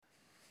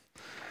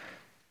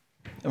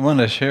I want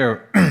to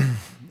share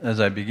as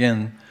I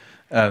begin.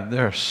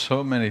 There are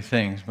so many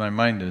things. My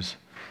mind is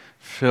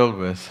filled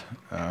with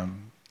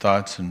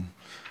thoughts, and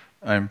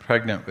I'm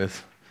pregnant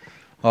with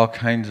all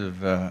kinds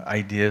of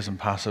ideas and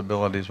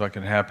possibilities what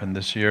can happen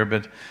this year.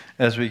 But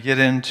as we get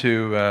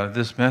into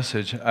this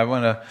message, I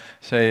want to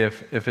say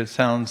if it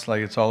sounds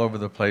like it's all over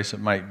the place,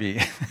 it might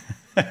be.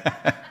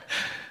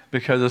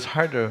 Because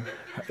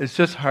it's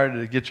just hard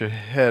to get your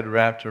head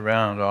wrapped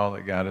around all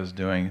that God is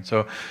doing.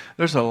 So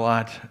there's a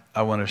lot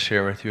I want to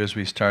share with you as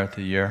we start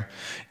the year.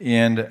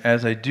 And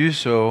as I do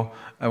so,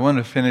 I want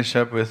to finish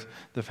up with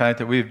the fact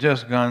that we've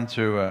just gone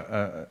through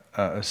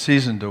a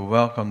season to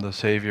welcome the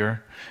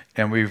Savior,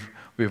 and we've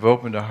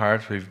opened our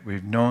hearts,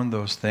 we've known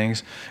those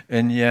things,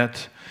 and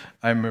yet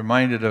I'm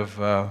reminded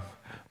of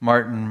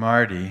Martin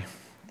Marty,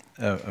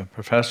 a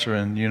professor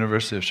in the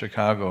University of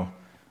Chicago.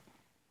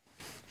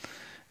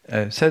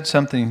 Said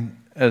something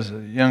as a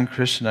young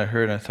Christian I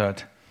heard, and I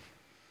thought,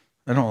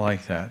 I don't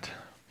like that.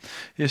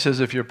 He says,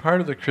 if you're part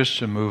of the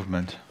Christian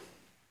movement,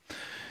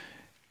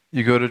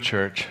 you go to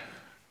church,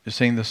 you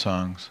sing the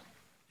songs,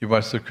 you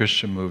watch the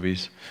Christian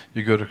movies,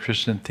 you go to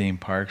Christian theme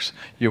parks,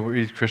 you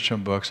read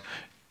Christian books.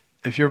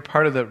 If you're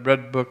part of that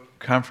Red Book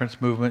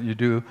Conference movement, you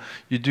do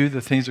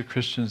the things that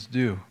Christians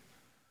do.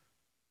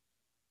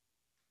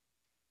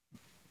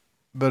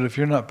 But if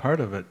you're not part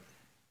of it,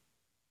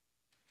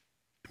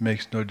 it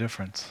makes no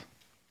difference.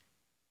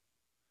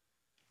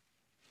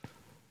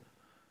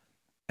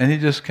 And he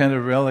just kind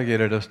of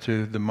relegated us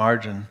to the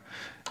margin.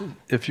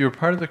 If you're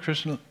part of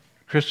the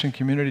Christian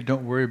community,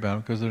 don't worry about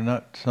them, because they're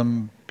not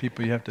some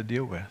people you have to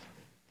deal with.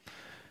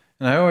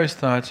 And I always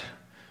thought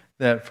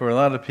that for a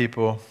lot of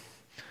people,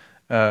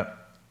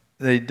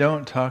 they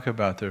don't talk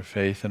about their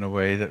faith in a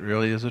way that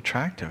really is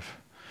attractive.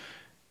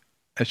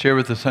 I shared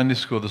with the Sunday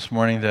school this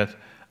morning that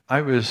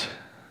I was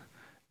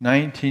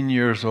 19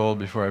 years old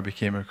before I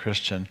became a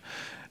Christian.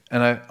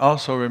 And I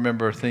also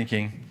remember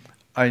thinking,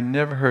 I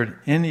never heard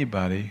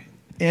anybody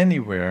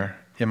anywhere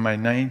in my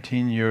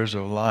 19 years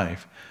of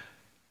life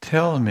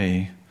tell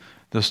me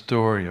the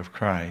story of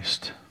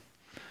Christ.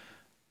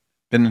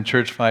 Been in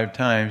church 5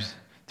 times.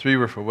 3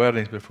 were for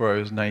weddings before I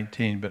was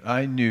 19, but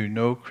I knew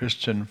no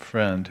Christian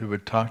friend who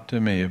would talk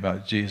to me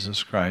about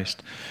Jesus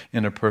Christ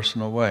in a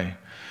personal way.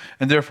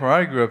 And therefore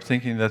I grew up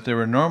thinking that there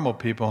were normal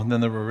people and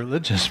then there were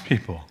religious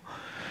people.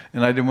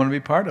 And I didn't want to be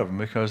part of them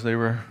because they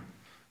were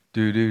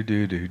do.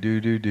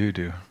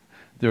 They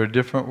were a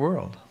different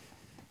world.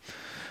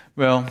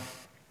 Well,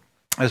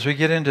 as we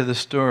get into the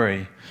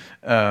story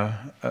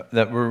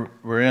that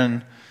we're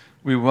in,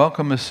 we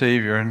welcome a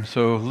Savior. And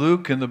so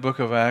Luke in the book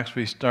of Acts,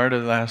 we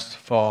started last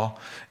fall,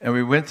 and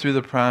we went through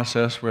the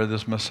process where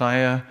this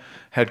Messiah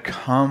had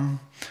come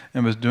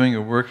and was doing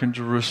a work in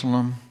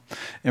Jerusalem.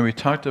 And we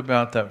talked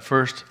about that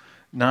first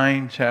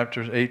 8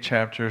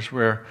 chapters,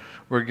 where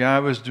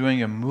God was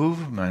doing a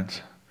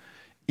movement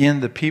in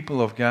the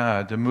people of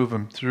God to move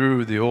them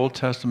through the Old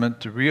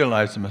Testament to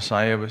realize the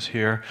Messiah was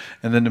here,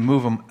 and then to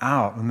move them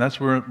out. And that's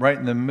where right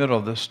in the middle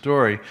of the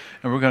story.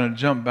 And we're going to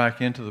jump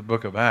back into the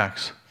book of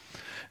Acts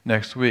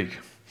next week.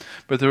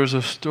 But there was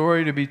a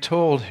story to be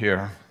told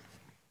here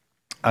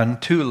on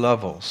 2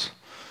 levels.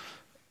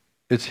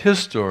 It's his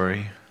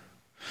story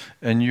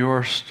and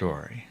your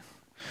story.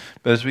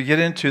 But as we get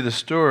into the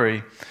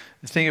story,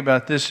 think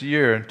about this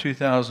year in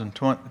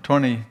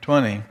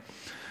 2020.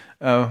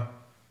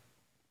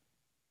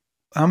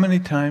 How many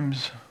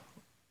times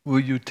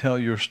will you tell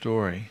your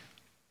story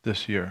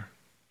this year?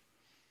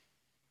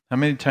 How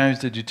many times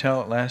did you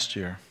tell it last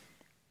year?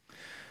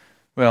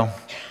 Well,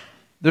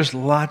 there's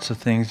lots of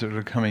things that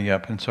are coming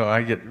up, and so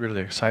I get really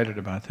excited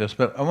about this.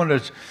 But I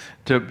wanted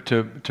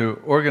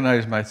to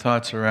organize my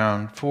thoughts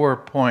around 4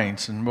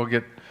 points, and we'll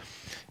get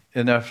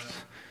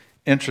enough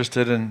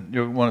interested, and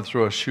you'll want to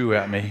throw a shoe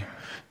at me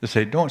to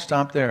say, don't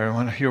stop there. I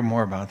want to hear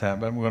more about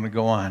that, but I'm going to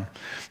go on.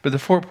 But the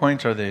 4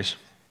 points are these.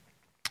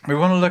 We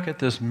want to look at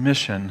this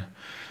mission,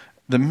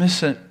 the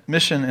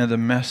mission and the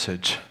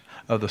message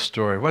of the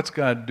story. What's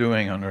God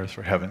doing on earth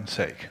for heaven's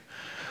sake?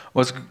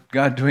 What's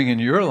God doing in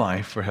your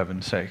life for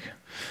heaven's sake?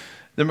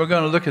 Then we're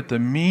going to look at the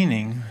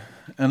meaning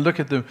and look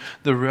at the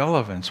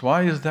relevance.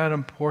 Why is that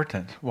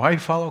important? Why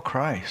follow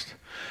Christ?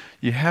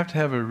 You have to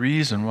have a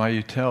reason why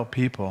you tell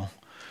people.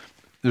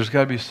 There's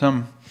got to be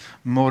some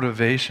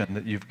motivation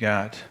that you've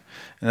got.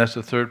 And that's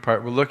the third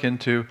part. We'll look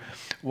into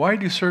why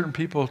do certain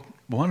people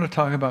want to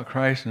talk about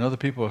Christ and other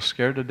people are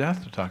scared to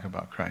death to talk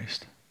about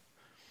Christ.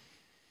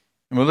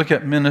 And we'll look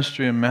at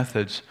ministry and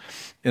methods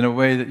in a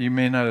way that you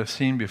may not have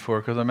seen before,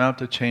 because I'm out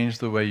to change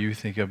the way you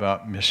think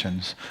about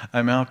missions.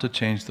 I'm out to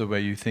change the way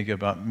you think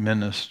about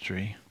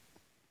ministry.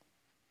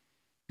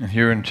 And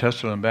here in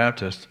Chesterland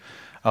Baptist,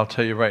 I'll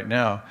tell you right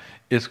now,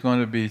 it's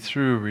going to be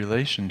through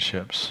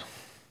relationships,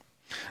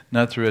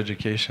 not through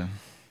education,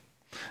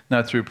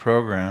 not through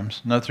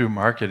programs, not through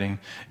marketing.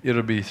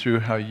 It'll be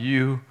through how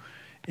you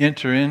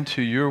enter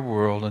into your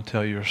world and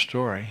tell your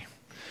story.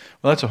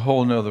 Well, that's a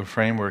whole nother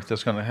framework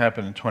that's going to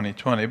happen in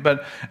 2020.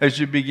 But as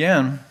you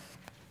begin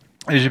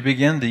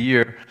the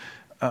year,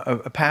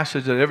 a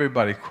passage that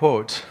everybody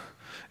quotes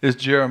is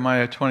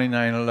Jeremiah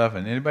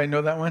 29:11. Anybody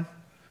know that one?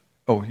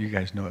 Oh, you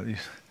guys know it.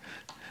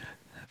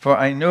 For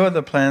I know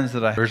the plans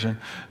that I version,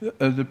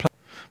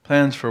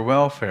 plans for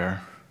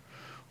welfare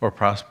or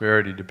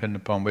prosperity, depending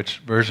upon which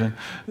version,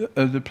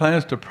 the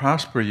plans to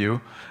prosper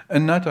you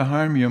and not to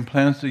harm you, and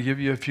plans to give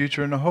you a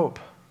future and a hope.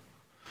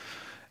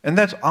 And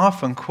that's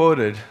often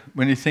quoted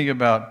when you think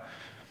about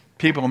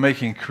people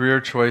making career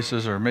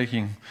choices or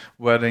making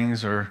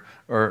weddings or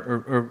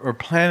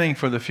planning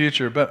for the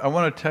future. But I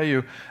want to tell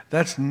you,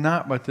 that's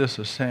not what this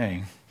is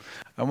saying.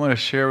 I want to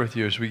share with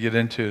you as we get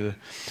into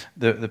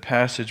the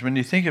passage. When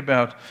you think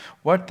about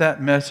what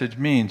that message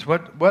means,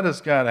 what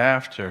is God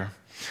after?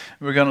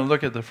 We're going to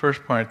look at the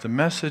first part, the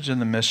message and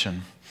the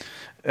mission.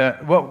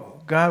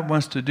 What God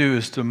wants to do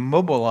is to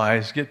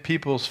mobilize, get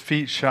people's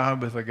feet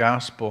shod with the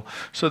gospel,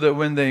 so that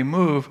when they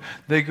move,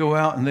 they go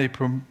out and they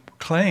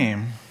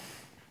proclaim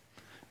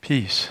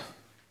peace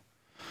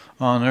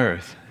on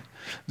earth.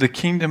 The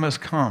kingdom has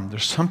come.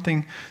 There's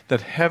something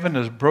that heaven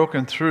has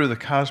broken through the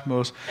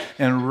cosmos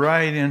and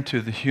right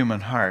into the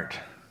human heart,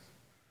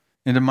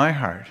 into my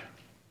heart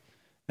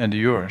and to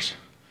yours.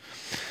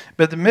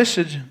 But the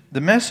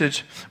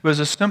message was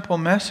a simple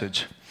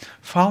message.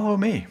 Follow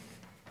me.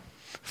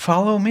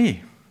 Follow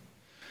me.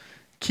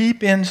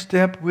 Keep in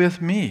step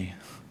with me.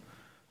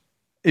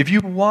 If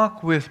you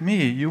walk with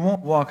me, you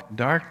won't walk in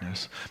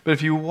darkness. But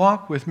if you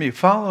walk with me,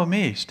 follow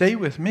me, stay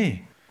with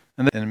me.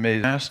 And then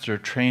made master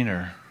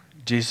trainer,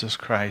 Jesus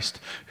Christ,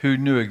 who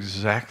knew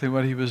exactly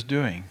what he was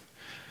doing.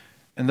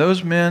 And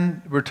those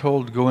men were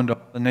told to go into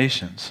all the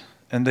nations.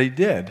 And they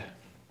did.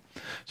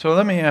 So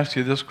let me ask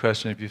you this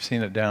question, if you've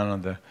seen it down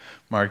on the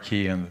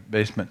marquee in the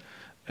basement,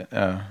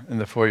 in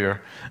the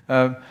foyer.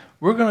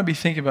 We're going to be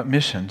thinking about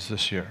missions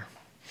this year.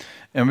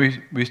 And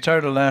we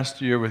started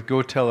last year with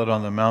Go Tell It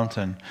on the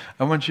Mountain.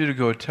 I want you to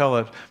go tell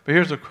it. But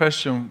here's the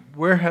question,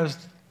 where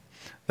has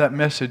that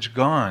message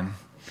gone?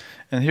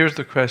 And here's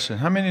the question,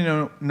 how many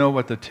know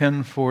what the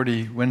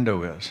 1040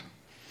 window is?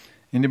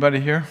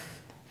 Anybody here?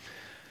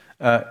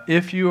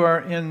 If you are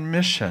in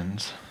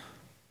missions,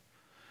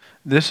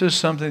 this is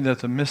something that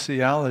the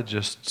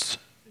missiologists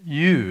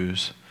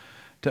use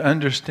to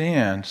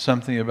understand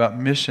something about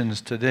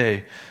missions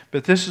today.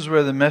 But this is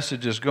where the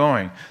message is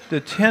going. The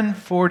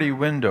 1040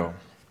 window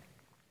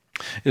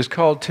is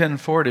called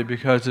 1040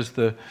 because it's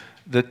the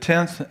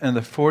 10th and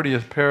the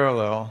 40th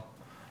parallel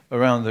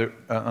around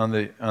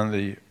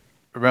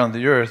around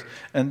the earth.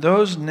 And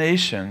those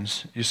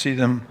nations, you see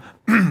them,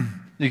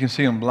 you can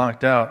see them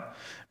blocked out.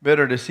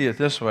 Better to see it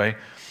this way.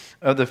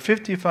 Of the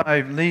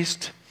 55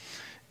 least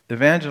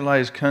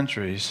evangelized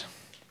countries,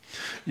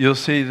 you'll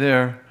see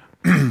there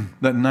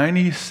that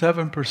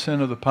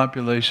 97% of the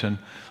population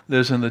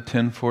lives in the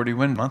 1040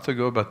 window. A month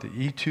ago about the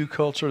E2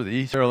 culture, the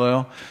E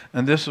parallel,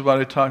 and this is what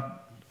I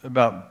talked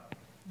about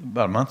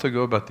a month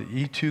ago about the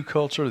E2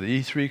 culture,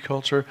 the E3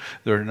 culture.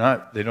 They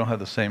don't have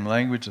the same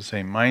language, the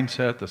same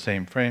mindset, the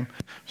same frame,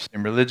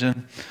 same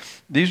religion.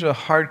 These are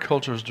hard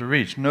cultures to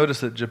reach. Notice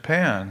that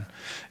Japan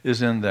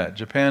is in that.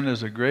 Japan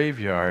is a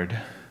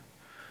graveyard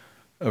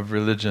of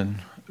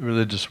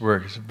religious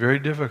work. It's very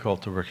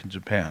difficult to work in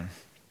Japan.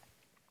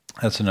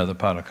 That's another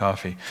pot of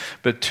coffee.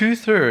 But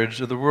 2/3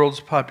 of the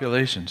world's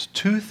populations,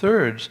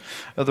 2/3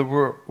 of the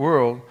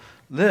world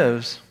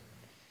lives,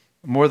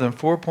 more than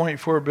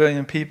 4.4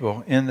 billion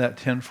people in that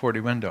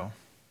 1040 window.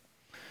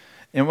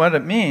 And what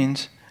it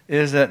means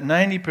is that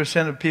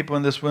 90% of people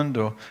in this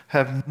window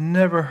have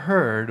never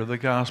heard of the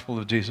gospel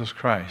of Jesus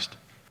Christ.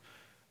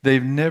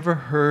 They've never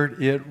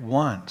heard it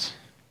once.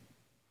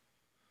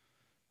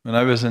 When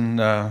I was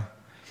in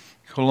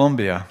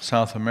Colombia,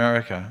 South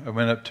America, I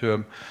went up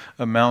to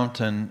a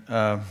mountain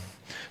to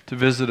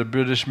visit a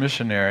British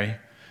missionary.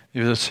 He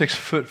was a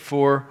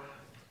 6'4",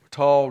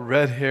 tall,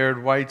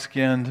 red-haired,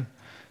 white-skinned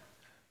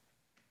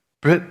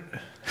Brit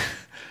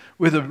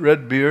with a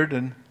red beard,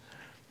 and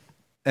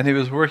he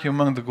was working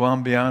among the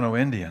Guambiano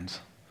Indians.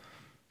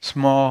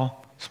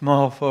 Small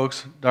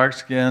folks,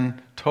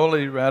 dark-skinned,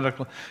 totally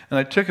radical. And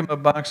I took him a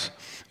box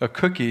of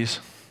cookies.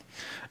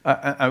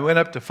 I went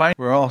up to find,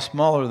 we're all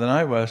smaller than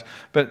I was,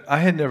 but I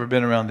had never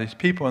been around these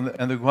people.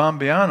 And the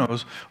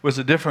Guambianos was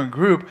a different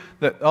group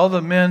that all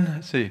the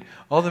men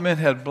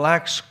had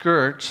black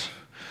skirts,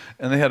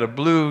 and they had a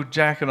blue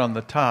jacket on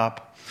the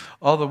top.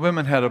 All the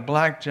women had a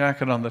black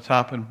jacket on the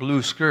top and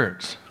blue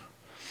skirts.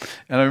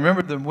 And I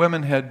remember the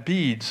women had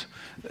beads,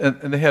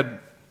 and they had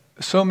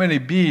so many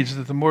beads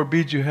that the more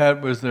beads you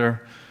had was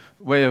their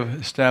way of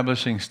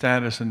establishing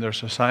status in their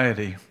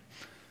society.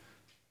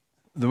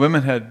 The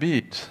women had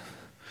beads.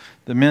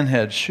 The men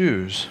had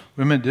shoes.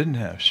 Women didn't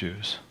have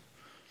shoes.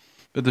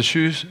 But the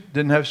shoes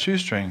didn't have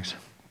shoestrings.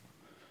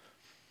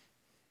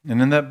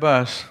 And in that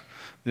bus,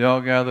 they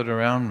all gathered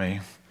around me,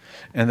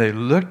 and they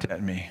looked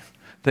at me.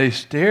 They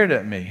stared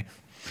at me.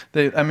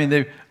 We're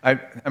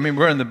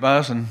in the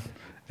bus,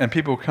 and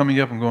people were coming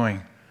up and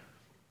going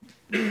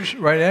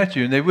right at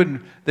you, and they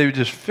would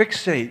just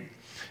fixate.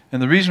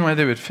 And the reason why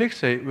they would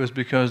fixate was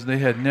because they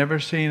had never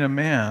seen a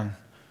man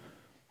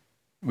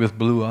with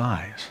blue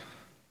eyes.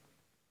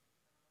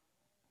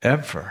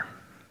 Ever.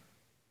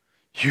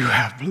 You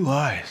have blue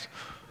eyes.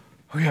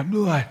 Oh, you have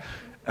blue eyes.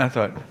 And I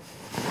thought,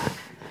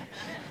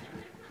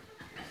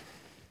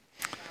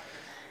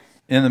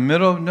 in the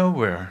middle of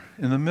nowhere,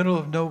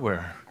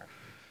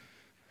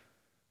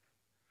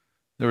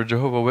 there were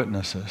Jehovah's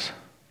Witnesses.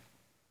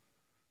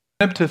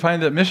 I went up to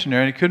find that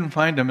missionary, and I couldn't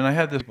find him, and I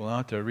had this people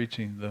out there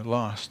reaching the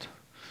lost.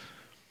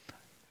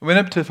 I went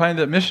up to find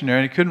that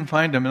missionary, and I couldn't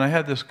find him, and I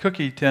had this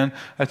cookie tin.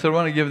 I said, I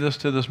want to give this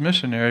to this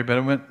missionary, but I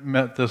went and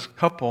met this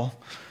couple,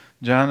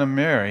 John and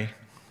Mary,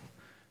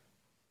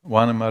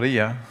 Juan and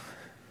Maria,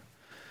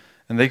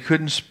 and they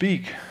couldn't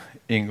speak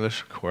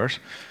English, of course,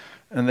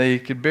 and they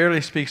could barely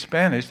speak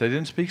Spanish. They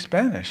didn't speak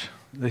Spanish.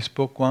 They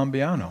spoke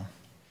Guambiano.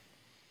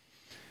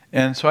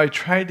 And so I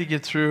tried to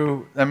get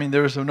through.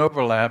 There was an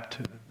overlap.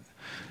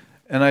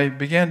 And I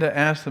began to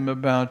ask them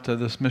about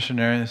this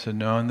missionary, and they said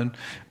no. And then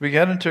we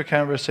got into a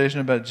conversation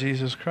about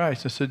Jesus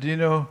Christ. I said,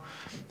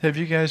 have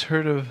you guys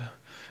heard of,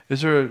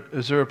 is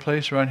there a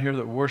place around here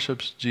that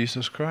worships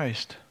Jesus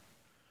Christ?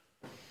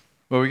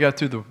 Well, we got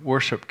through the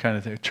worship kind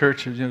of thing.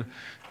 Church,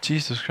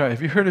 Jesus Christ.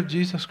 Have you heard of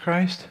Jesus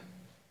Christ?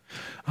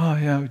 Oh,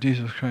 yeah,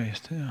 Jesus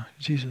Christ. Yeah,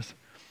 Jesus.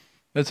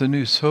 That's a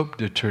new soap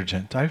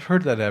detergent. I've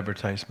heard that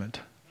advertisement.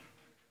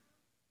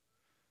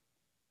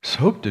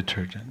 Soap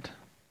detergent.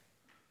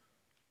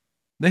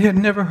 They had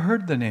never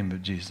heard the name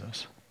of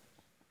Jesus.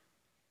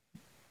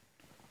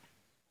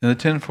 In the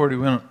 1040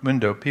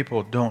 window,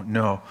 people don't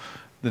know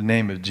the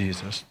name of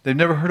Jesus. They've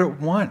never heard it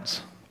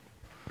once,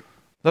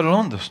 let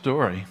alone the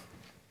story.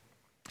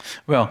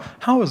 Well,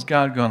 how is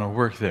God going to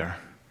work there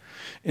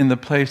in the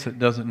place that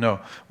doesn't know?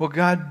 Well,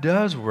 God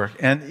does work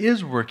and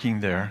is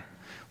working there,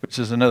 which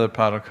is another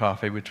pot of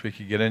coffee, which we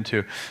could get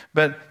into.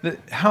 But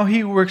how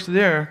he works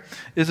there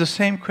is the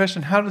same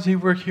question. How does he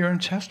work here in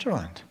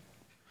Chesterland?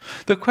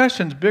 The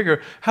question's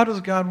bigger. How does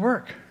God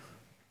work?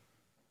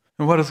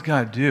 And what does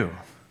God do?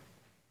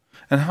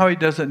 And how he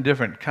does it in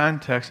different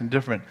contexts and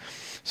different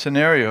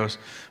scenarios.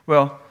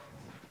 Well,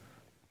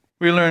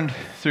 we learned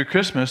through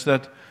Christmas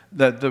that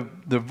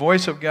the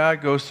voice of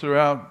God goes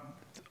throughout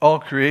all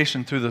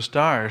creation through the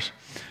stars.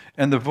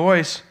 And the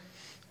voice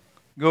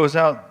goes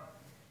out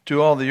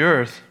to all the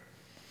earth,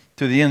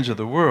 to the ends of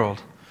the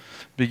world.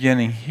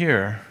 Beginning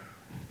here,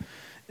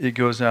 it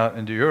goes out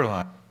into your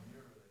life.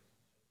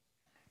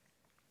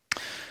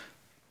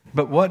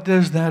 But what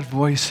does that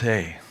voice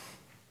say?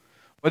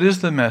 What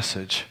is the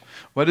message?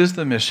 What is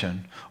the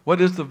mission? What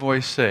does the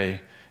voice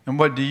say? And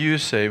what do you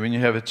say when you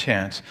have a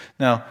chance?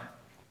 Now,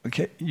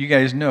 okay, you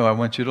guys know I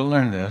want you to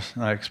learn this,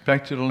 and I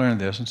expect you to learn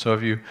this. And so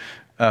if you,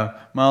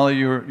 Molly,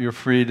 you're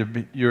free to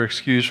be, you're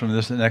excused from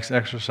this next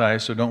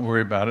exercise, so don't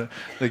worry about it.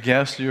 The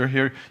guests, you're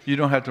here, you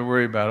don't have to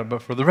worry about it.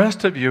 But for the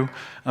rest of you,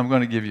 I'm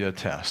going to give you a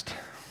test.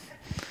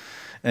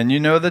 And you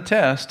know the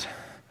test.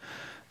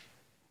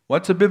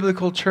 What's a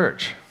biblical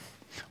church?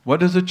 What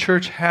does a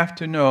church have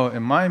to know,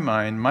 in my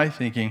mind, my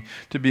thinking,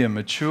 to be a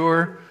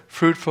mature,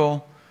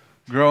 fruitful,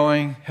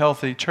 growing,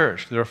 healthy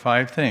church? There are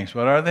 5 things.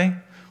 What are they?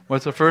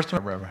 What's the first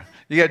one?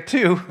 You got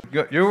 2.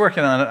 You're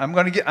working on it.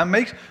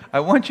 I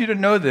want you to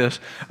know this.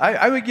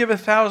 I would give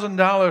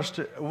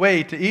 $1,000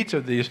 away to each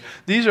of these.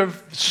 These are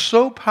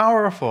so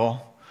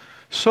powerful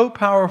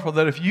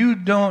that if you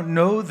don't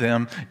know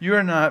them,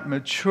 you're not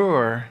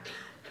mature.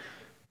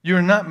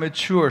 You're not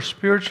mature,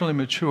 spiritually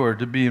mature,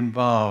 to be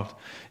involved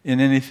in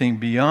anything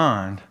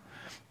beyond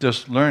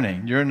just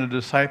learning. You're in a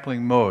discipling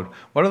mode.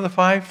 What are the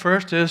 5?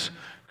 First is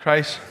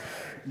Christ.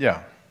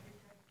 Yeah.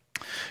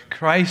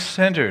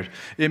 Christ-centered.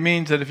 It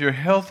means that if you're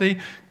healthy,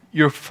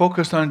 you're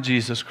focused on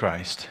Jesus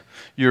Christ.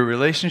 Your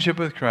relationship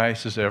with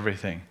Christ is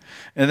everything.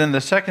 And then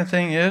the second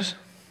thing is,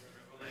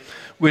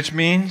 which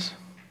means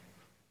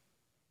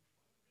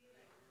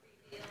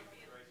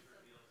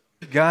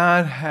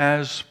God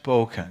has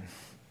spoken.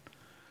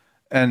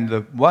 And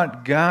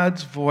what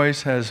God's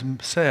voice has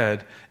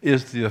said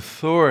is the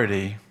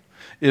authority,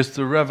 is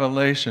the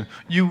revelation.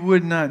 You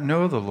would not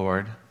know the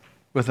Lord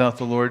without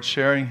the Lord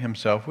sharing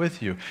himself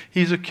with you.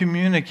 He's a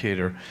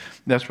communicator.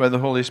 That's why the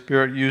Holy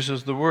Spirit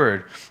uses the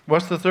word.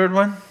 What's the third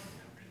one?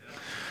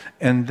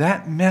 And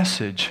that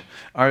message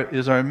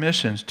is our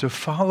missions, to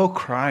follow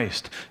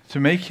Christ, to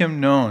make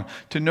him known,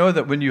 to know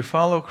that when you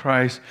follow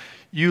Christ,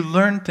 you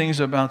learn things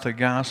about the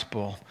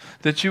gospel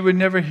that you would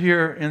never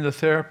hear in the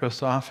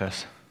therapist's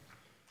office.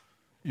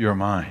 You're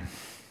mine.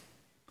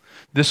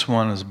 This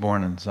one is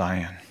born in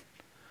Zion.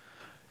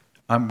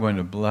 I'm going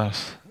to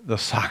bless the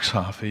socks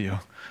off of you.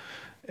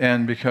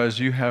 And because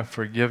you have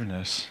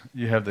forgiveness,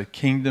 you have the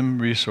kingdom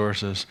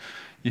resources,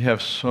 you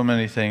have so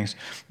many things.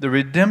 The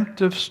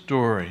redemptive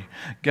story,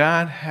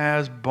 God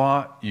has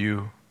bought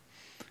you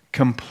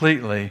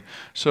completely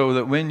so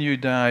that when you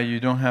die, you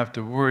don't have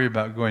to worry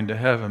about going to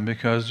heaven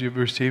because you've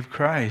received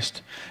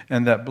Christ.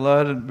 And that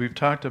blood, and we've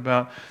talked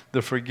about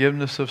the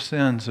forgiveness of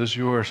sins is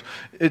yours.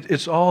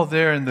 It's all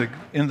there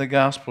in the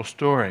gospel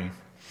story.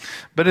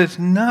 But it's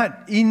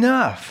not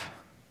enough.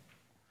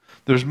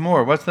 There's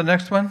more. What's the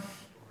next one?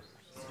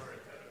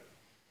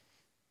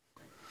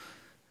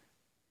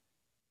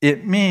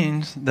 It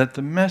means that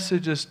the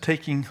message is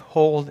taking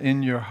hold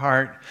in your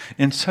heart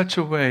in such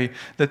a way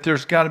that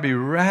there's got to be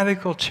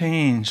radical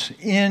change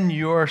in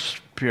your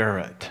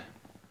spirit.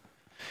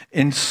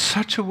 In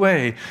such a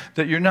way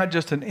that you're not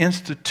just an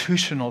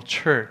institutional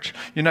church.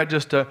 You're not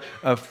just a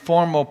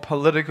formal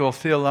political,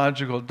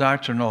 theological,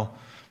 doctrinal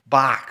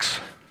box.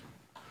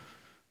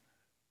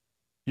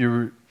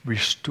 You're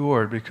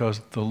restored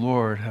because the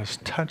Lord has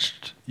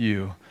touched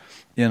you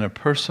in a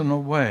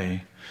personal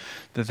way,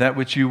 that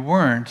which you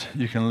weren't,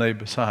 you can lay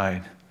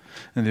beside.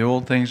 And the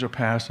old things are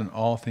past and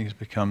all things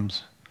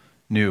becomes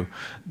new.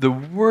 The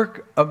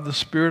work of the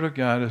Spirit of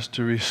God is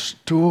to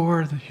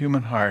restore the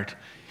human heart.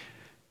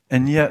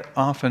 And yet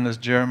often, as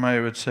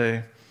Jeremiah would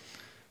say,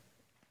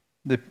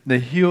 they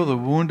heal the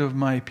wound of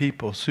my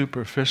people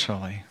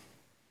superficially,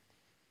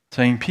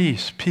 saying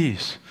peace,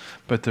 peace,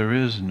 but there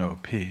is no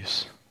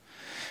peace.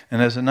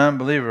 And as a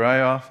non-believer,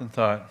 I often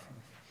thought,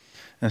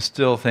 and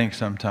still think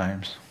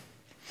sometimes,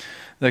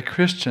 that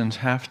Christians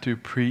have to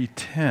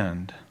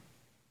pretend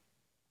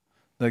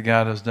that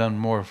God has done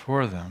more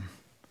for them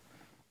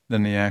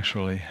than He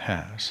actually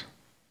has.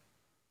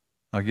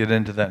 I'll get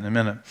into that in a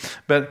minute.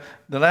 But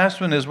the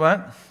last one is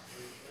what?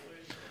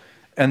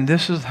 And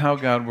this is how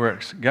God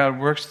works. God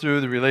works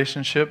through the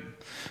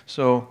relationship.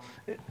 So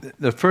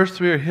the first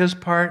three are His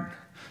part.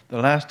 The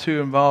last two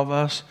involve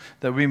us,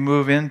 that we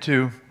move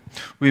into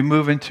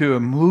a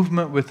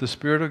movement with the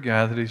Spirit of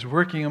God, that He's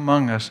working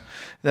among us,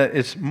 that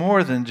it's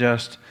more than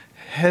just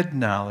head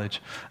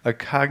knowledge, a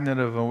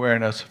cognitive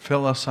awareness,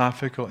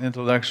 philosophical,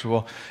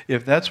 intellectual.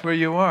 If that's where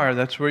you are,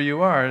 that's where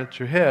you are. It's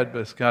your head,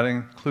 but it's got to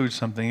include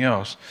something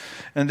else.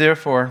 And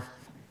therefore,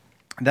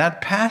 that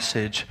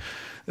passage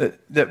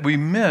that we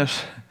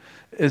miss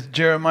is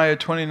Jeremiah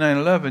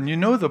 29:11. You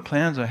know the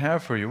plans I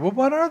have for you. Well,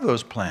 what are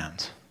those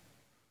plans?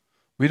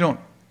 We don't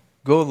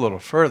go a little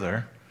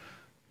further,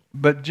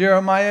 but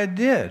Jeremiah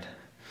did.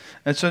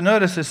 And so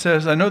notice it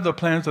says, I know the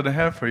plans that I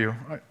have for you.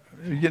 Are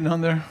you getting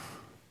on there?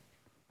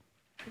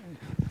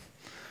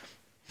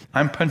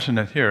 I'm punching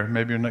it here.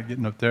 Maybe you're not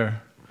getting up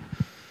there.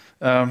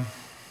 You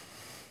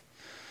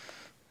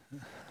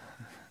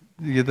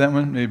get that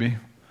one? Maybe.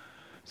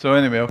 So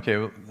anyway,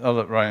 okay, I'll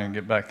let Ryan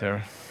get back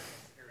there.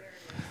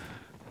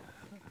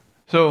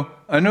 So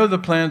I know the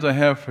plans I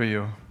have for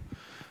you.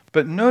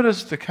 But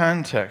notice the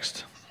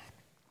context.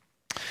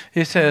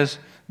 He says,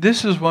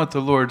 this is what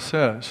the Lord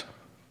says.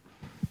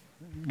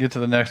 Get to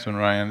the next one,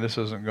 Ryan. This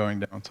isn't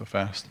going down so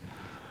fast.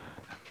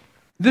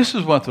 This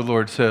is what the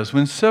Lord says.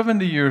 When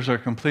 70 years are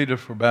completed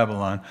for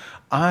Babylon,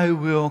 I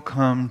will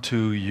come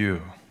to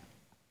you.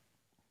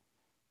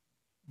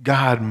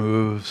 God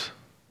moves.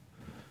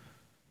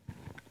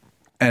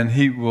 And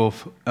He will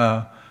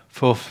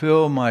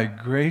fulfill my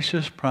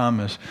gracious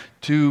promise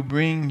to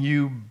bring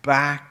you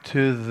back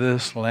to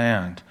this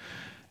land.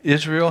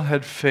 Israel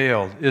had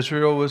failed.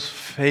 Israel was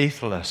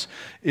faithless.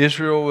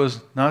 Israel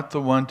was not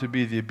the one to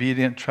be the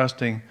obedient,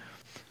 trusting,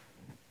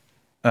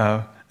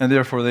 and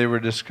therefore they were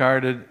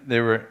discarded. They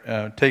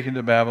were taken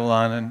to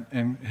Babylon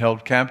and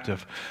held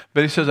captive.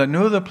 But He says, I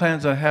know the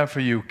plans I have for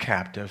you,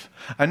 captive.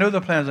 I know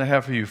the plans I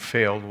have for you,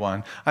 failed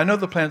one. I know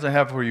the plans I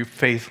have for you,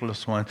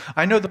 faithless one.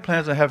 I know the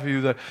plans I have for you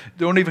that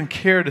don't even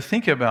care to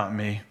think about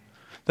me.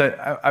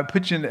 That I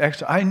put you in the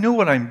extra. I know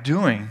what I'm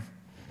doing.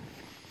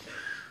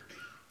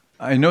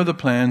 I know the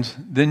plans.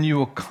 Then you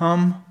will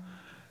come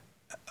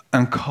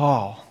and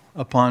call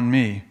upon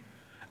me,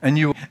 and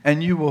you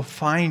will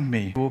find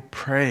me. You will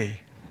pray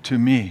to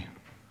me,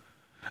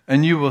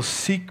 and you will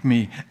seek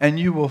me, and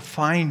you will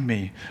find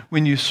me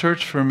when you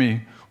search for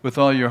me with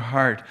all your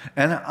heart,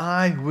 and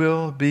I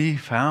will be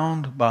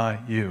found by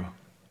you.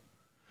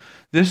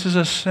 This is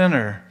a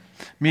sinner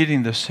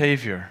meeting the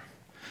Savior.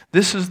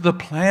 This is the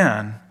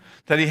plan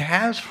that He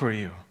has for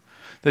you,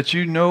 that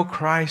you know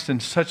Christ in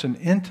such an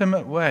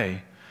intimate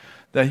way,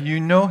 that you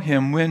know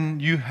Him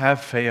when you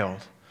have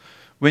failed,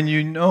 when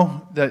you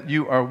know that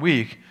you are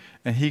weak,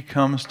 and He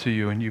comes to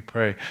you and you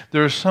pray.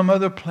 There is some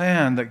other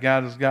plan that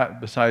God has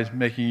got besides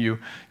making you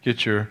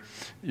get your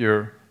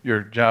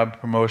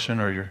job promotion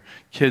or your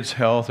kids'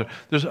 health.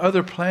 There's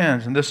other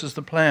plans, and this is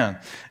the plan.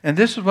 And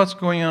this is what's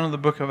going on in the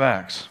book of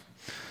Acts.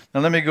 Now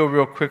let me go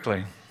real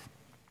quickly.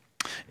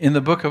 In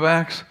the book of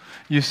Acts,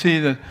 you see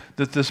that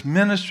this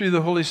ministry of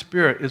the Holy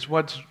Spirit is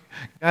what's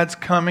God's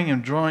coming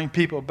and drawing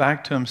people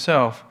back to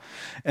Himself.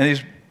 And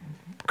He's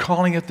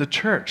calling it the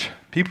church.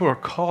 People are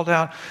called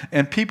out,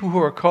 and people who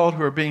are called,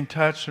 who are being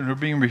touched and who are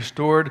being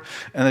restored,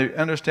 and they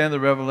understand the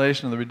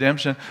revelation of the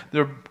redemption,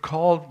 they're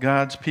called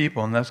God's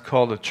people, and that's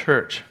called a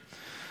church.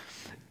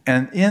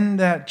 And in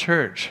that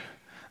church,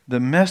 the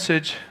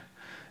message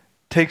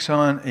takes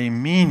on a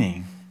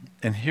meaning.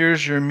 And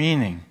here's your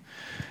meaning.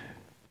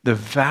 The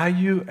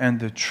value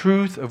and the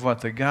truth of what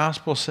the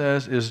gospel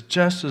says is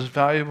just as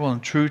valuable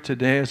and true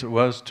today as it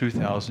was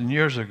 2,000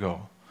 years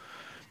ago.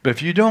 But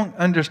if you don't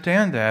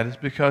understand that, it's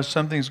because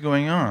something's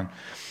going on.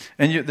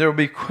 And there will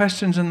be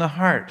questions in the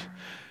heart.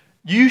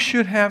 You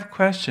should have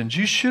questions.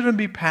 You shouldn't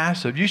be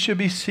passive. You should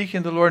be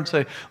seeking the Lord and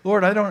say,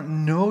 Lord, I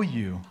don't know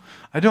you.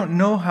 I don't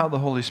know how the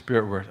Holy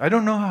Spirit works. I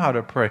don't know how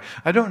to pray.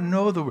 I don't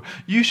know the word.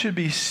 You should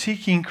be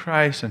seeking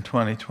Christ in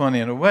 2020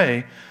 in a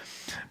way,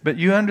 but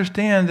you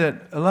understand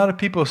that a lot of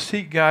people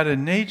seek God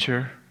in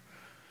nature,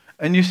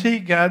 and you see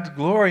God's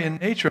glory in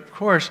nature, of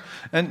course,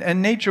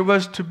 and nature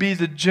was to be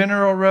the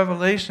general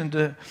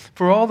revelation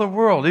for all the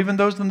world, even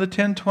those in the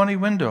 1040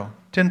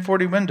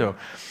 window.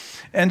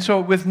 And so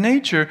with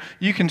nature,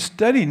 you can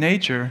study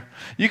nature,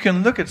 you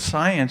can look at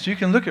science, you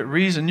can look at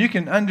reason, you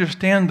can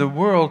understand the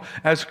world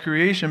as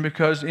creation,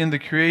 because in the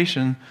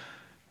creation,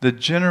 the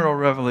general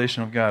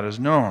revelation of God is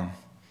known.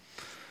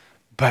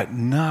 But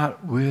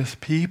not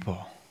with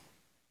people.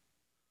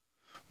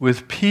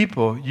 With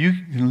people, you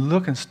can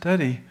look and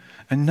study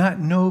and not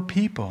know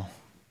people.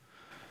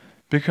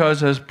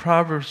 Because as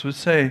Proverbs would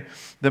say,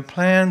 the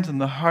plans in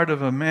the heart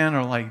of a man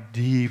are like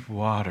deep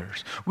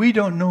waters. We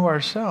don't know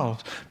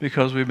ourselves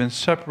because we've been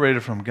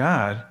separated from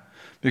God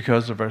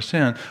because of our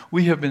sin.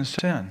 We have been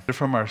separated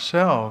from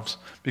ourselves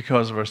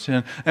because of our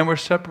sin, and we're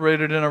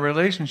separated in our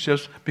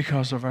relationships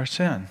because of our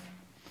sin.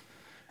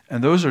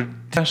 And those are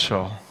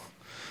special.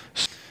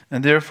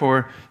 And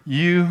therefore,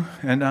 you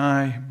and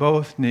I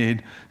both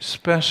need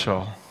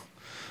special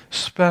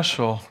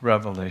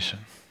revelation.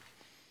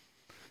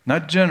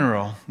 Not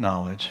general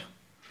knowledge,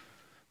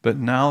 but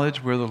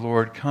knowledge where the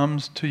Lord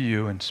comes to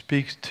you and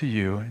speaks to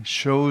you and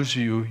shows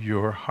you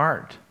your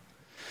heart.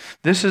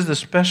 This is the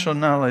special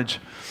knowledge,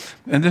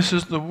 and this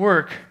is the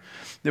work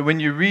that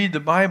when you read the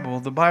Bible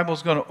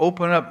is going to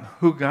open up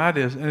who God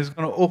is, and it's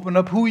going to open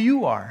up who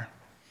you are.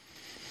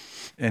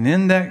 And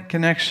in that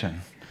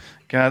connection,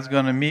 God's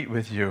going to meet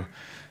with you,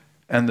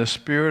 and the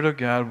Spirit of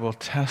God will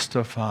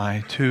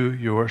testify to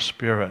your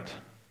spirit.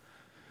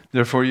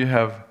 Therefore, you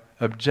have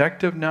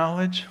objective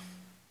knowledge,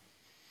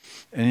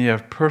 and you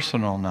have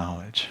personal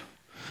knowledge.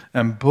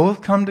 And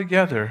both come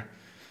together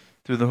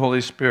through the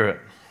Holy Spirit.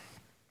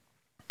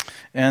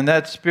 And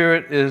that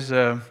Spirit is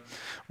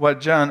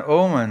what John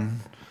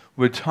Owen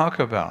would talk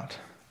about.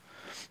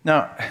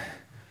 Now,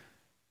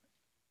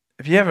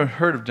 if you haven't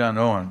heard of John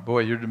Owen,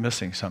 boy, you're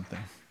missing something.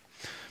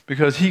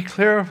 Because he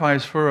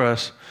clarifies for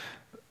us,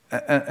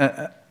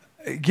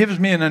 it gives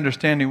me an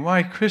understanding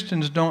why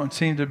Christians don't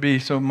seem to be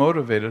so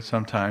motivated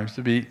sometimes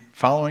to be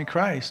following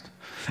Christ.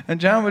 And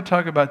John would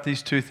talk about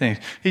these two things.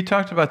 He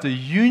talked about the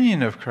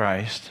union of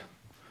Christ,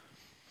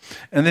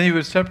 and then he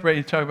would separate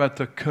and talk about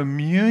the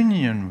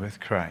communion with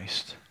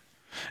Christ.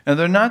 And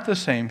they're not the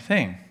same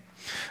thing.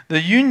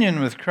 The union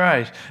with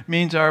Christ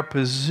means our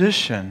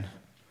position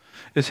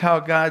is how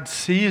God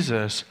sees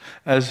us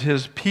as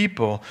his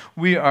people.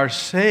 We are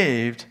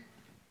saved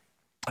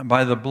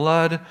by the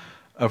blood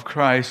of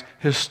Christ,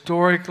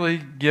 historically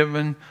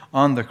given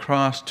on the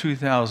cross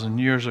 2,000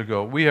 years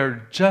ago. We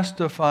are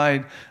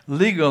justified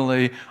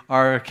legally.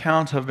 Our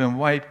accounts have been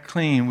wiped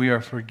clean. We are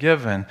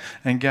forgiven.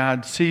 And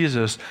God sees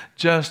us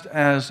just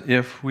as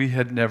if we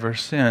had never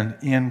sinned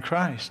in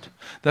Christ.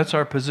 That's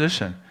our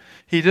position.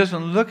 He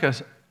doesn't look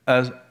at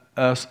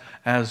us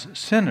as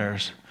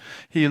sinners.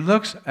 He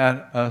looks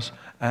at us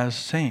as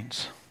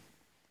saints,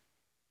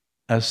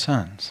 as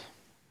sons.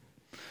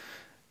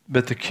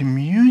 But the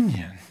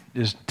communion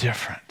is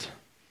different.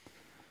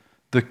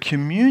 The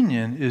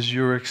communion is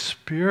your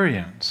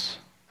experience.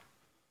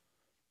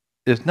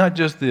 It's not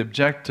just the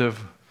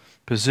objective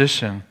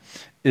position,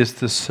 it's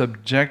the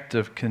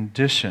subjective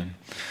condition.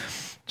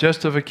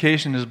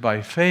 Justification is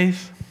by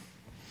faith,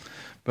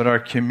 but our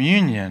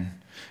communion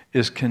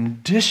is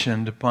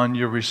conditioned upon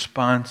your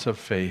response of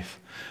faith,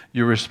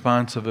 your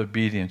response of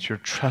obedience, your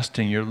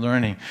trusting, your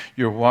learning,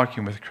 your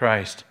walking with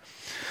Christ.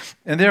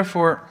 And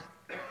therefore,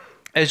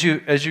 as you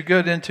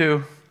get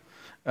into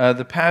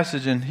the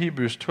passage in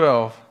Hebrews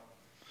 12.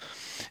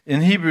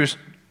 In Hebrews,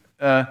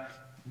 let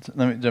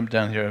me jump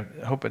down here.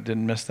 I hope I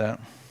didn't miss that.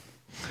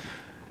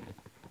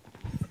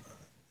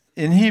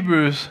 In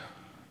Hebrews,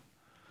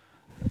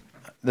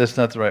 that's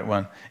not the right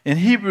one. In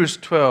Hebrews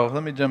 12,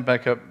 let me jump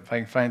back up if I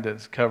can find it.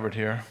 It's covered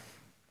here.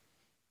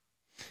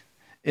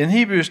 In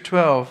Hebrews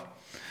 12,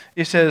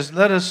 he says,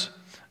 let us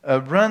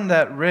run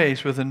that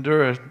race with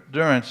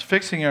endurance,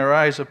 fixing our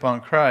eyes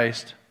upon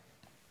Christ.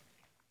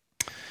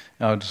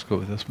 I'll just go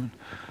with this one.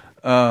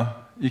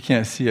 You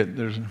can't see it. I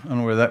don't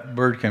know where that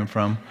bird came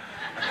from.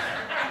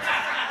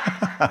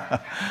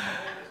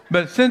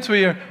 But since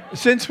we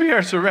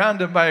are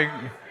surrounded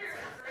by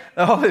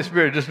the Holy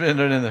Spirit, just been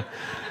in there.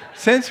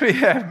 Since we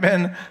have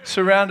been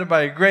surrounded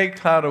by a great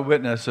cloud of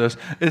witnesses,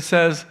 it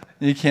says,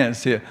 you can't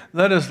see it.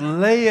 Let us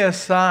lay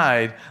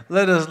aside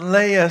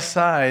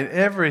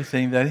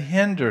everything that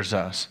hinders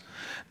us.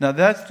 Now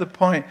that's the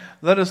point.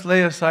 Let us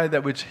lay aside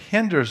that which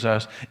hinders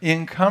us,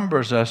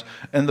 encumbers us,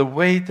 and the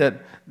weight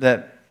that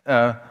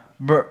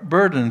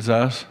burdens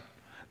us,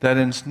 that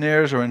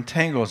ensnares or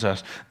entangles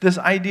us. This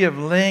idea of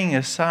laying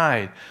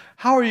aside.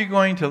 How are you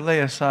going to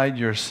lay aside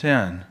your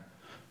sin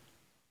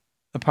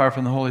apart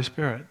from the Holy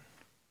Spirit?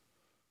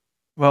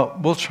 Well,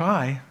 we'll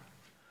try,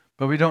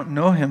 but we don't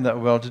know him that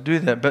well to do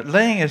that. But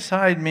laying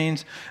aside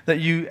means that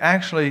you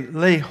actually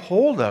lay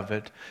hold of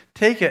it,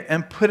 take it,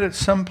 and put it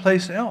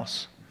someplace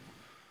else.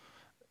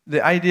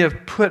 The idea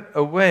of put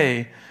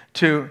away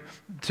to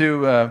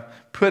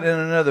put in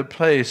another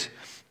place.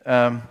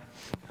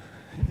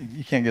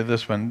 You can't get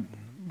this one.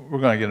 We're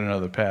going to get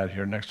another pad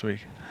here next week.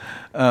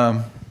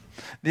 The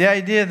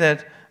idea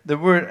that the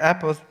word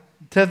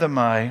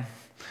apothethomai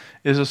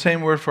is the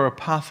same word for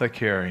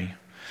apothecary.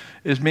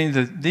 It means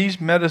that these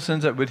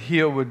medicines that would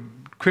heal would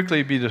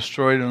quickly be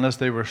destroyed unless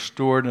they were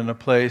stored in a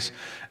place.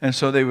 And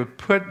so they would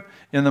put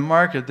in the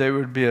market, there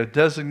would be a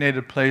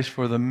designated place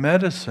for the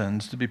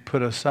medicines to be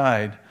put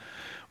aside.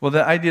 Well,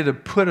 the idea to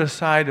put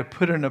aside, to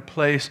put in a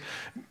place,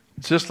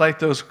 just like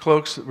those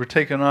cloaks that were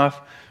taken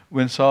off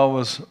when Saul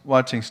was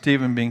watching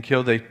Stephen being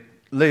killed, they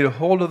laid a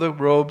hold of the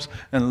robes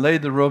and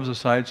laid the robes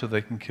aside so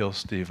they can kill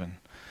Stephen.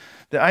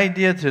 The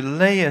idea to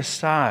lay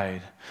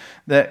aside,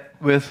 that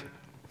with,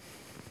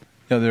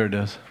 there it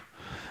is,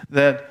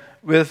 that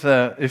with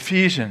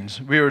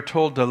Ephesians, we were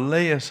told to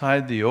lay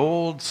aside the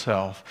old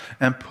self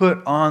and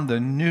put on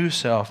the new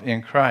self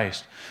in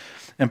Christ.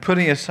 And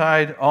putting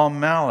aside all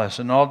malice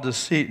and all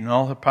deceit and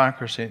all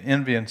hypocrisy and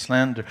envy and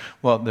slander.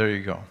 Well, there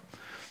you go.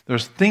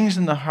 There's things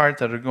in the heart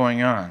that are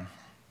going on.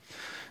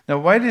 Now,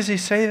 why does he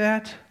say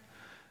that?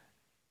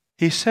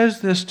 He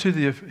says this to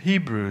the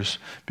Hebrews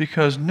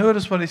because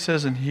notice what he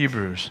says in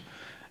Hebrews.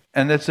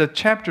 And it's at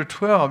chapter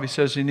 12, he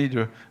says you need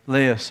to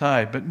lay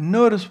aside. But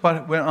notice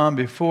what went on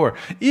before.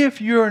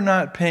 If you're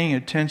not paying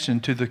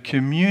attention to the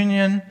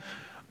communion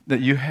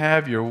that you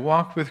have, your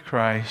walk with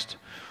Christ,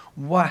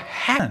 what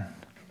happened?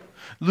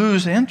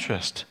 Lose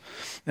interest.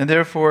 And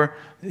therefore,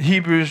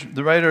 the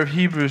writer of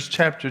Hebrews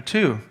chapter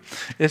 2,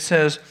 it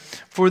says,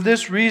 for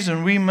this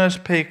reason we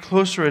must pay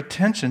closer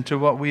attention to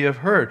what we have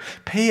heard.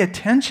 Pay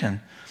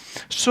attention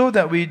so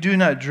that we do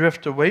not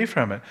drift away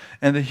from it.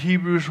 And the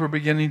Hebrews were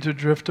beginning to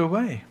drift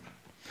away.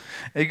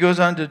 It goes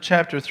on to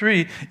chapter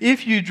 3.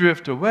 If you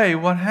drift away,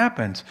 what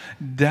happens?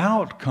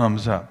 Doubt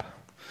comes up.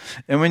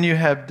 And when you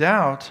have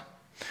doubt,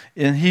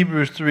 in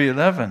Hebrews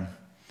 3:11,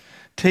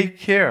 take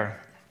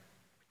care.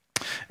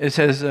 It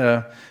says,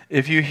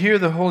 if you hear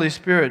the Holy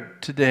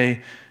Spirit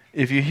today,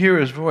 if you hear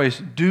his voice,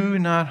 do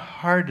not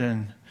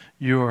harden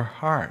your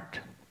heart.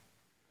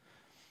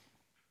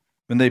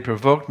 When they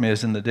provoked me,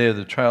 as in the day of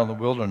the trial in the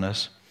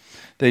wilderness,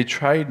 they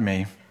tried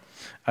me.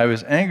 I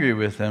was angry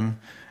with them.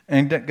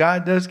 And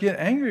God does get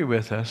angry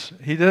with us.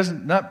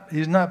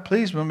 He's not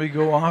pleased when we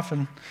go off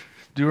and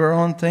do our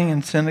own thing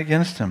and sin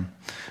against him.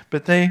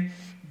 But they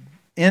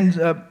end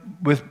up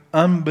with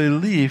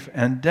unbelief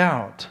and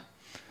doubt.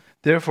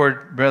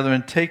 Therefore,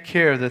 brethren, take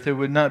care that there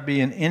would not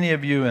be in any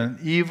of you an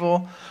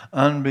evil,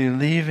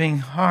 unbelieving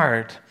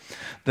heart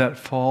that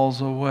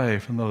falls away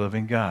from the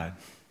living God.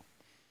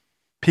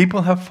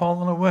 People have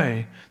fallen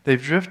away.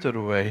 They've drifted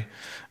away.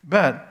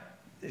 But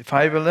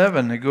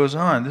 5:11, it goes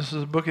on. This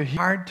is a book of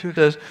hard to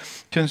says,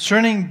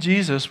 concerning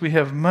Jesus, we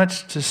have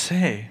much to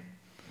say,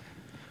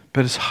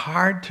 but it's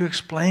hard to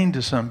explain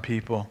to some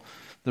people,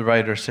 the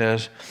writer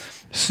says,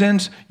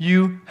 since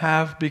you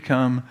have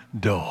become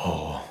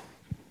dull.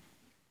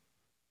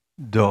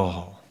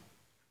 Dull.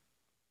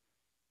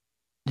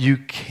 You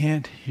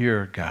can't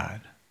hear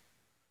God.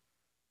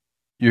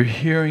 Your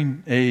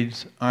hearing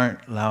aids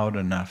aren't loud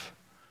enough.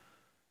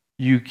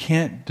 You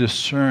can't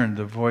discern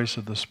the voice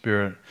of the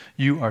Spirit.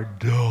 You are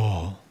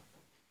dull.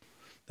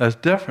 That's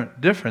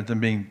different than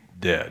being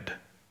dead.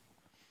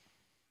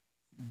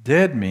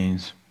 Dead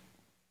means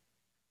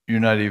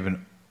you're not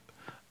even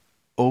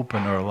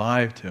open or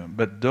alive to him.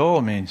 But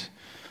dull means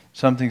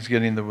something's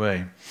getting in the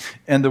way.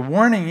 And the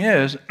warning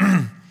is,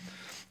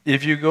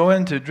 if you go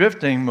into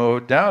drifting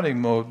mode,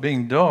 doubting mode,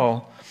 being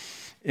dull,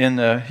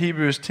 in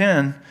Hebrews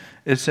 10,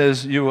 it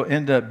says you will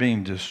end up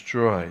being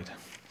destroyed.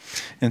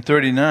 In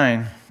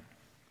 39,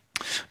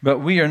 but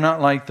we are not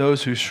like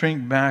those who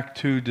shrink back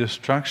to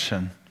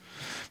destruction,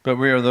 but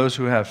we are those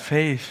who have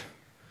faith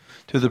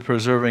to the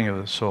preserving of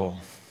the soul.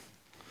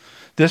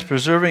 This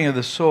preserving of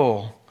the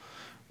soul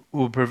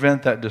will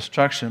prevent that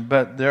destruction,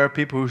 but there are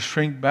people who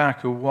shrink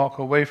back, who walk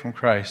away from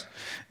Christ.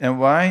 And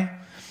why?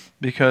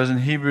 Because in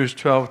Hebrews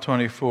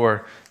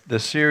 12:24, the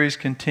series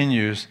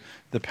continues,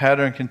 the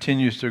pattern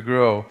continues to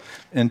grow.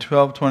 In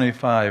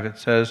 12:25, it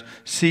says,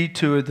 see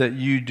to it that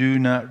you do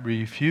not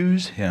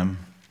refuse him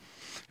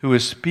who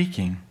is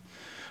speaking.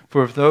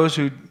 For if those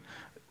who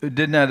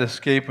did not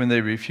escape when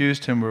they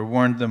refused him were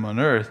warned them on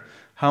earth,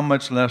 how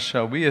much less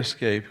shall we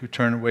escape who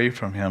turn away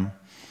from him?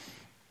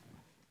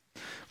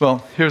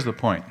 Well, here's the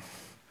point.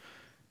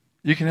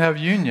 You can have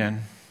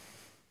union,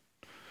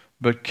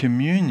 but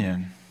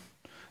communion,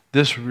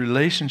 this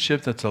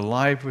relationship that's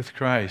alive with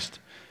Christ,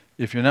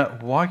 if you're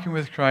not walking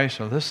with Christ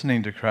or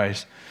listening to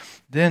Christ,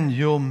 then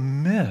you'll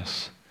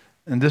miss.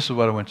 And this is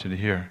what I want you to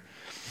hear.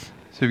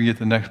 See if we can get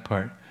the next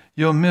part.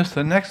 You'll miss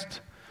the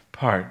next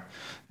part.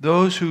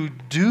 Those who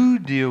do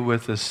deal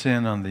with the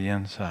sin on the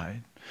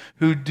inside,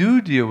 who do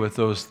deal with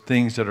those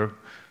things that are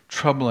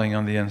troubling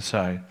on the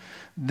inside,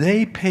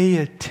 they pay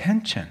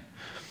attention.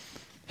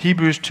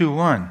 Hebrews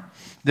 2:1.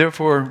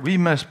 Therefore, we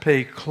must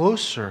pay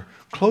closer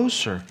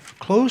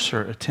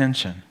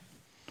attention.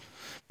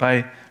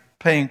 By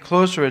paying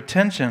closer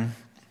attention,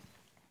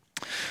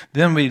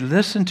 then we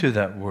listen to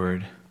that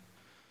word.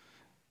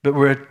 but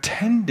we're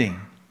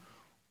attending.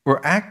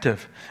 We're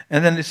active.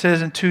 And then it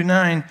says in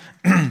 2:9,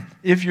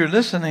 if you're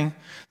listening,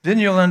 then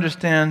you'll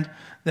understand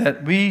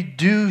that we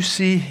do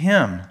see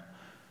him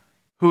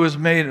who is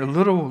made a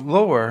little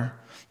lower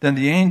than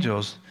the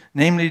angels,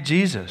 namely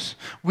Jesus.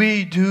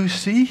 We do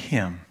see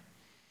him.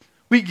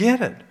 We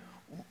get it.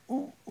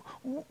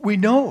 We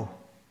know.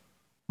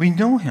 We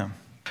know him.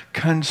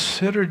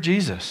 Consider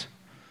Jesus,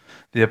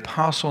 the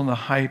apostle and the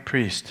high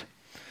priest.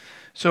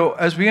 So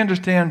as we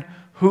understand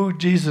who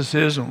Jesus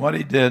is and what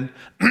he did,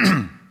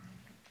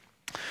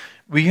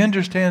 we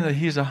understand that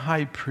he's a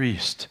high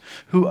priest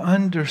who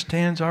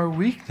understands our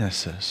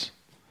weaknesses.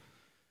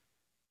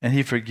 And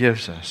he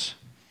forgives us.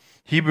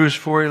 Hebrews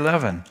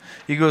 4:11,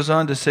 he goes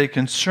on to say,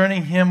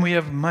 concerning him we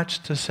have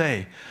much to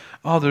say.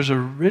 Oh, there's a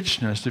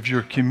richness. If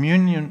you're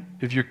communing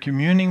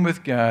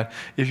with God,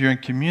 if you're in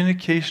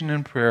communication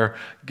and prayer,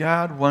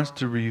 God wants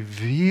to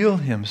reveal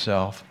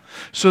himself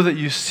so that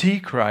you see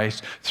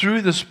Christ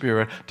through the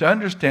Spirit to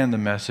understand the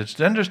message,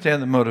 to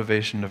understand the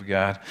motivation of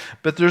God.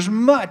 But there's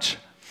much.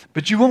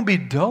 But you won't be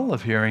dull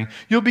of hearing.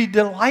 You'll be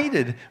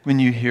delighted when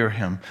you hear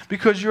him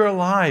because you're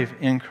alive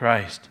in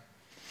Christ.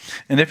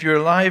 And if you're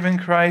alive in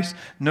Christ,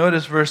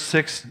 notice verse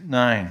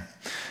 6-9.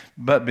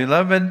 But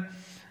beloved,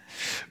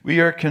 we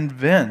are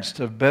convinced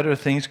of better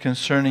things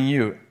concerning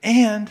you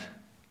and,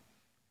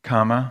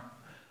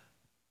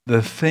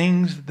 the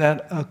things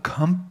that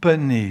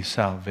accompany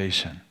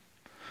salvation.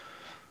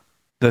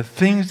 The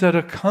things that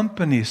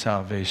accompany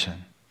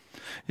salvation.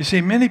 You see,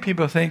 many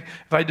people think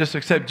if I just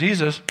accept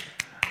Jesus,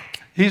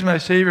 he's my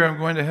Savior, I'm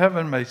going to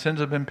heaven, my sins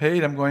have been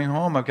paid, I'm going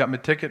home, I've got my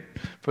ticket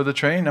for the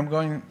train, I'm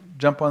going to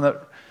jump on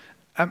that,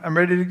 I'm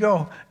ready to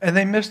go. And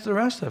they miss the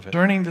rest of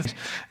it.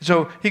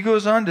 So he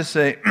goes on to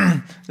say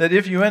that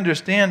if you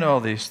understand all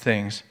these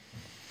things,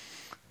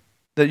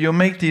 that you'll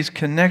make these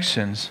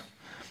connections.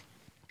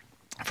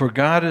 For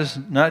God is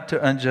not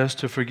unjust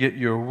to forget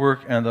your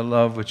work and the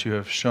love which you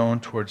have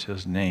shown towards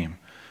his name.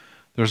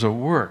 There's a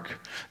work.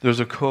 There's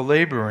a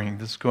co-laboring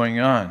that's going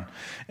on.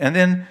 And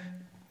then,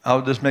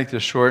 I'll just make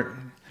this short,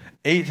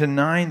 8 and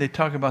 9, they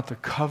talk about the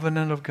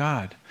covenant of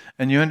God.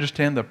 And you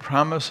understand the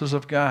promises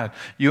of God.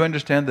 You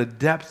understand the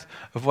depth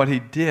of what he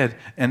did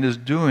and is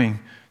doing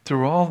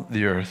through all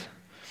the earth.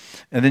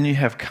 And then you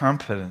have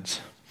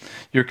confidence.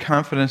 Your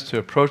confidence to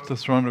approach the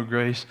throne of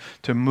grace,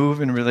 to move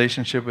in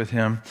relationship with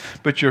him.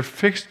 But you're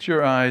fixed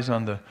your eyes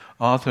on the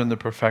author and the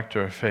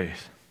perfecter of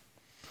faith.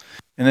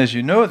 And as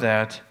you know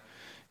that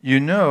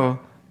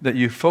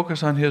you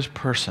focus on his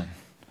person.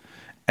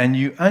 And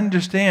you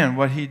understand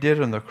what he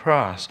did on the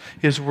cross,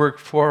 his work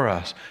for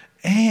us.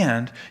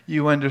 And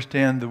you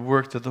understand the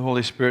work that the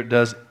Holy Spirit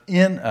does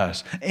in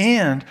us.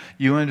 And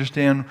you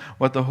understand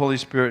what the Holy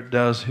Spirit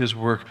does, his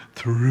work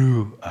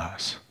through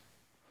us.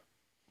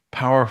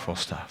 Powerful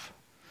stuff.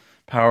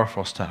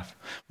 Powerful stuff.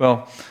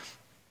 Well,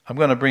 I'm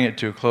going to bring it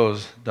to a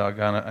close,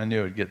 doggone it. I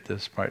knew I'd get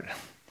this part.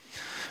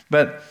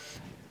 But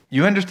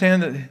you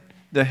understand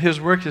that his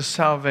work is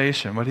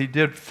salvation, what he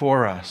did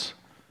for us.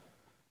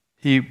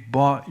 He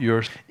bought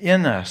yours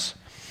in us.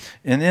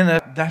 And in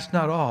it, that's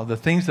not all. The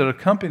things that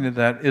accompany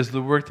that is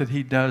the work that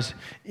he does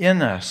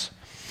in us.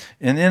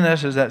 And in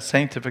us is that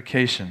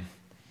sanctification.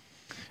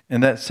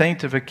 And that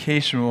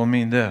sanctification will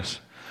mean this,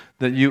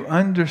 that you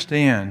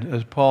understand,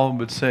 as Paul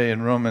would say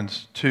in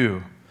Romans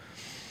 2,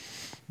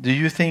 do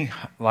you think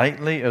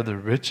lightly of the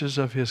riches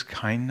of his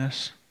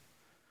kindness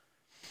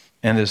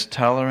and his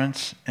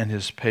tolerance and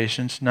his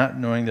patience, not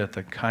knowing that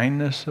the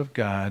kindness of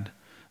God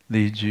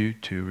leads you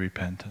to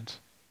repentance?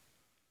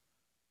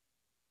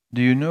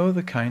 Do you know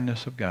the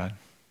kindness of God?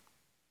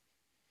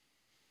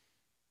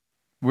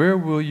 Where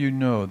will you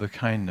know the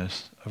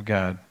kindness of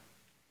God?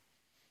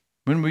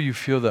 When will you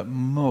feel that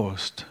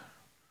most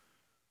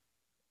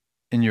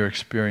in your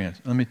experience?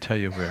 Let me tell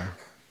you where.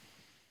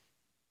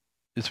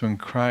 It's when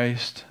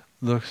Christ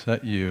looks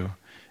at you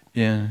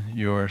in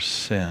your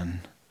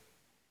sin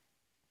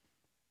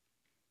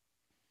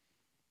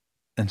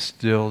and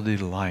still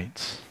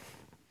delights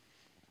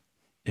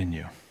in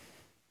you.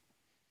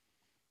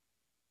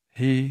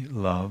 He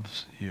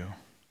loves you.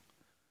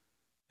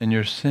 And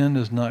your sin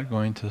is not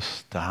going to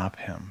stop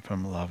him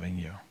from loving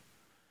you.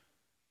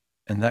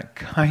 And that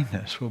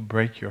kindness will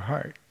break your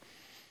heart.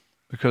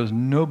 Because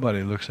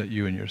nobody looks at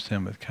you in your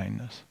sin with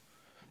kindness.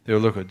 They'll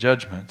look at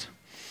judgment.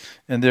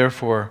 And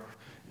therefore,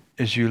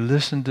 as you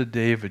listen to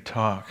David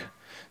talk,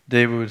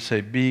 David would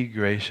say, be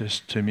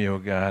gracious to me, O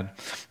God,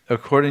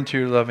 according to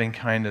your loving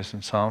kindness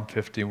in Psalm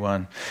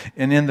 51.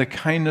 And in the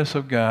kindness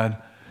of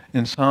God,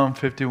 in Psalm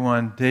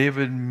 51,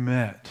 David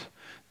met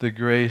the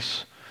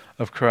grace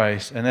of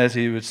Christ. And as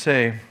he would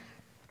say,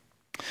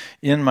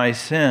 in my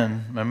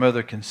sin, my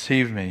mother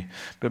conceived me,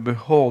 but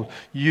behold,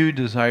 you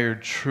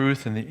desired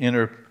truth in the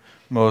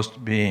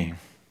innermost being.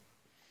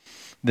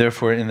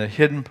 Therefore, in the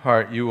hidden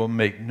part, you will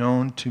make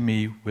known to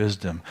me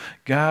wisdom.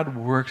 God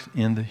works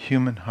in the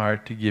human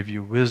heart to give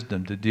you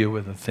wisdom to deal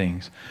with the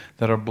things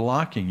that are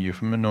blocking you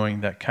from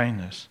knowing that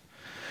kindness.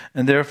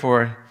 And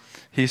therefore,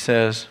 he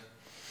says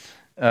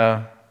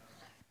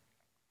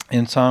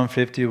in Psalm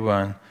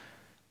 51,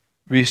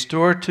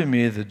 Restore to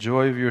me the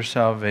joy of your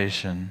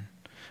salvation,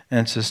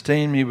 and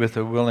sustain me with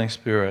a willing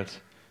spirit.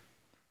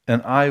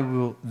 And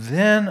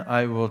then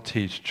I will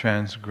teach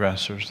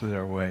transgressors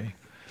their way.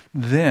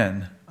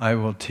 Then I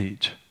will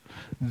teach.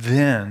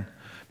 Then,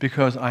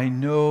 because I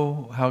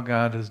know how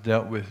God has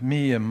dealt with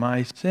me and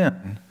my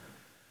sin,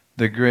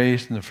 the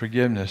grace and the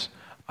forgiveness.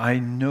 I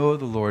know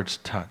the Lord's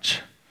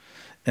touch.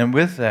 And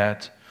with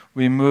that,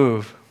 we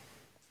move.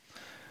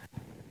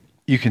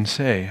 You can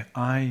say,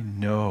 I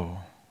know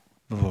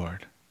the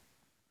Lord.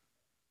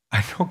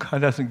 I know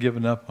God hasn't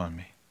given up on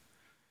me.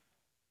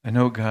 I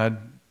know God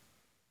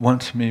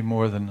wants me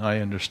more than I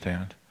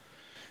understand.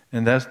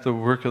 And that's the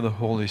work of the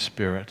Holy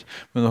Spirit.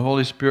 When the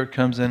Holy Spirit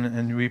comes in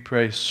and we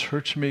pray,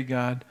 search me,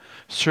 God,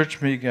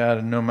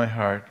 and know my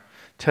heart.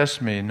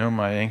 Test me, know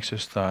my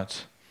anxious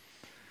thoughts.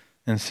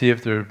 And see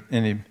if there are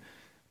any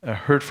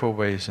hurtful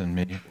ways in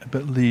me,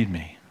 but lead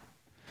me.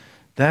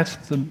 That's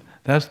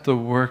the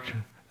work,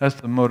 that's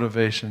the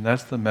motivation,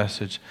 that's the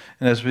message.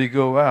 And as we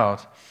go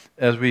out,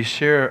 as we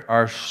share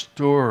our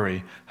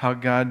story, how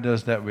God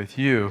does that with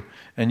you,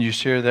 and you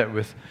share that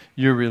with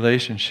your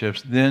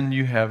relationships, then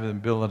you have the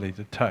ability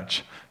to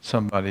touch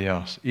somebody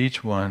else.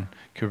 Each one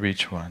could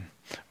reach one.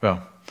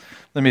 Well,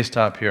 let me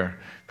stop here,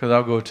 because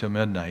I'll go till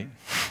midnight.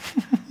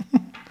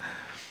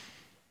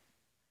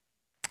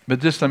 But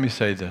just let me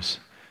say this.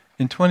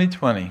 In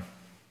 2020,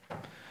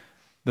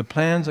 the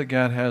plans that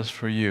God has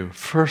for you,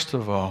 first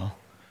of all,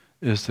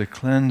 is to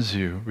cleanse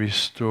you,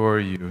 restore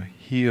you,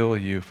 heal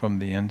you from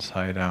the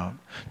inside out,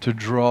 to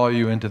draw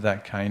you into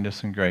that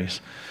kindness and grace.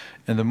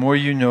 And the more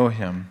you know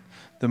Him,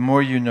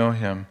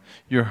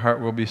 your heart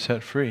will be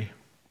set free.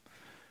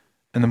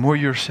 And the more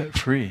you're set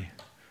free,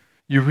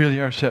 you really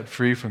are set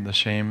free from the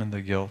shame and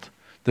the guilt,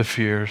 the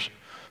fears,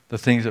 the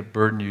things that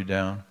burden you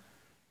down.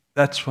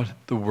 That's what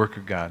the work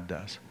of God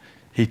does.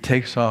 He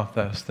takes off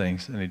those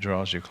things and He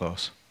draws you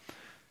close.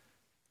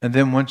 And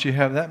then once you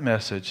have that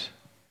message,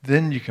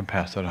 then you can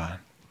pass it on.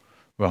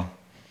 Well,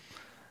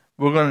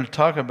 we're going to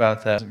talk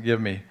about that.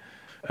 Give me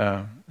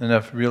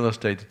enough real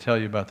estate to tell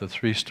you about the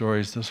 3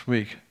 stories this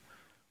week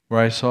where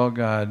I saw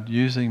God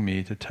using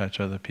me to touch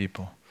other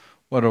people.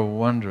 What a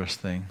wondrous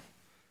thing,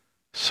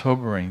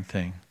 sobering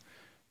thing,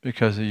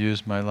 because He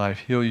used my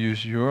life. He'll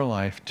use your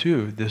life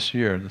too this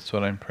year. That's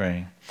what I'm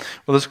praying.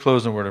 Well, let's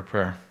close in a word of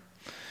prayer.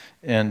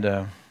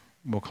 And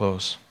we'll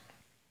close.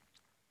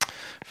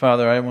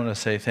 Father, I want to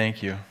say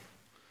thank you.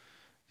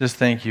 Just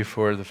thank you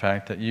for the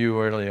fact that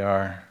you really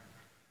are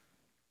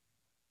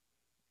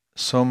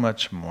so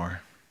much more.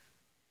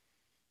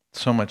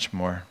 So much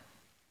more.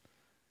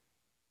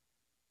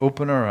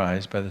 Open our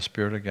eyes by the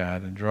Spirit of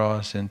God and draw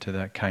us into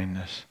that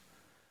kindness,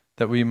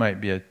 that we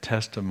might be a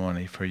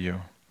testimony for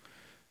you.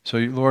 So,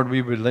 Lord,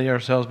 we would lay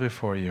ourselves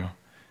before you.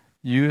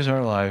 Use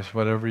our lives,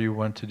 whatever you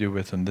want to do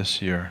with them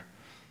this year.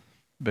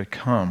 But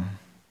come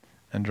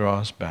and draw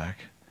us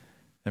back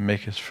and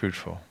make us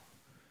fruitful.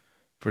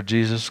 For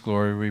Jesus'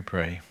 glory we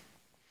pray,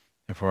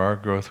 and for our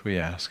growth we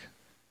ask.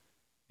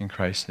 In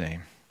Christ's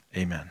name,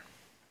 amen.